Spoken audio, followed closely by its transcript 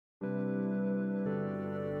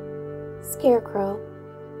Scarecrow.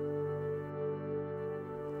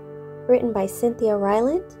 Written by Cynthia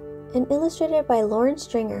Rylant and illustrated by Lauren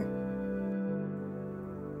Stringer.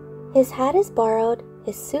 His hat is borrowed,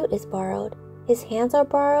 his suit is borrowed, his hands are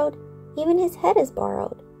borrowed, even his head is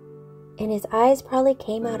borrowed, and his eyes probably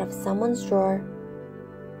came out of someone's drawer.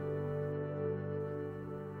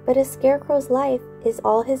 But a scarecrow's life is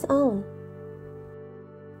all his own.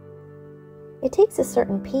 It takes a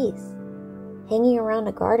certain peace, hanging around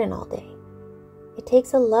a garden all day. It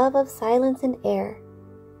takes a love of silence and air,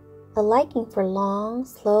 a liking for long,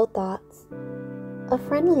 slow thoughts, a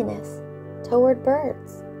friendliness toward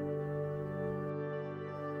birds.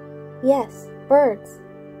 Yes, birds.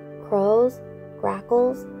 Crows,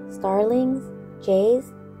 grackles, starlings,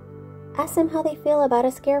 jays. Ask them how they feel about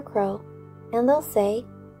a scarecrow, and they'll say,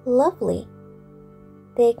 lovely.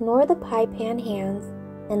 They ignore the pie pan hands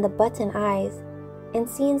and the button eyes and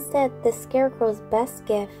see instead the scarecrow's best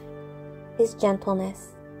gift, his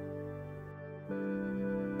gentleness.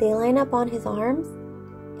 They line up on his arms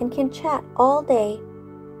and can chat all day.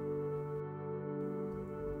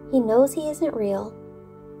 He knows he isn't real.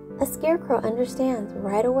 A scarecrow understands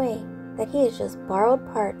right away that he is just borrowed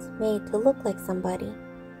parts made to look like somebody.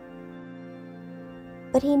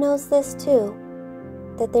 But he knows this too,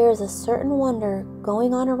 that there is a certain wonder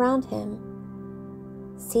going on around him.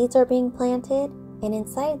 Seeds are being planted, and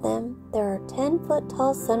inside them there are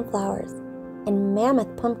 10-foot-tall sunflowers and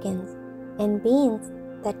mammoth pumpkins and beans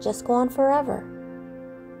that just go on forever.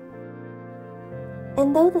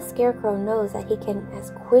 And though the scarecrow knows that he can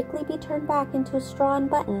as quickly be turned back into straw and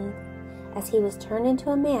buttons as he was turned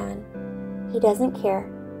into a man, he doesn't care.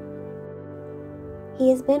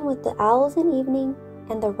 He has been with the owls in evening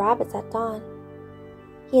and the rabbits at dawn.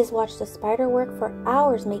 He has watched a spider work for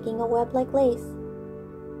hours making a web like lace.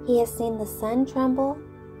 He has seen the sun tremble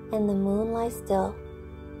and the moon lie still.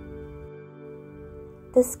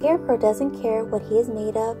 The scarecrow doesn't care what he is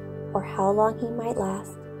made of or how long he might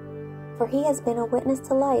last, for he has been a witness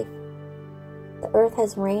to life. The earth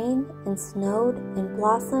has rained and snowed and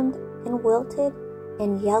blossomed and wilted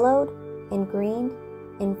and yellowed and greened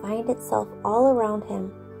and vined itself all around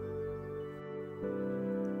him.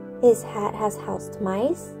 His hat has housed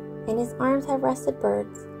mice, and his arms have rested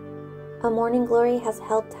birds. A morning glory has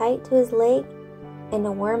held tight to his leg, and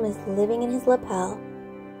a worm is living in his lapel.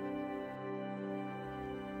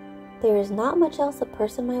 There is not much else a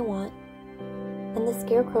person might want, and the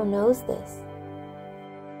scarecrow knows this.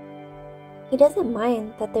 He doesn't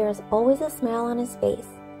mind that there is always a smile on his face,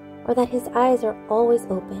 or that his eyes are always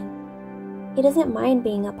open. He doesn't mind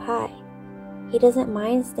being up high. He doesn't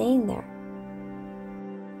mind staying there.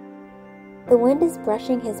 The wind is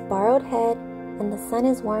brushing his borrowed head, and the sun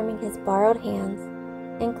is warming his borrowed hands,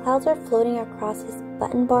 and clouds are floating across his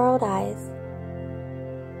button-borrowed eyes.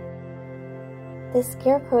 The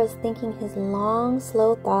scarecrow is thinking his long,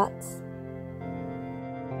 slow thoughts.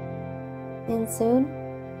 And soon,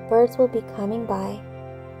 birds will be coming by.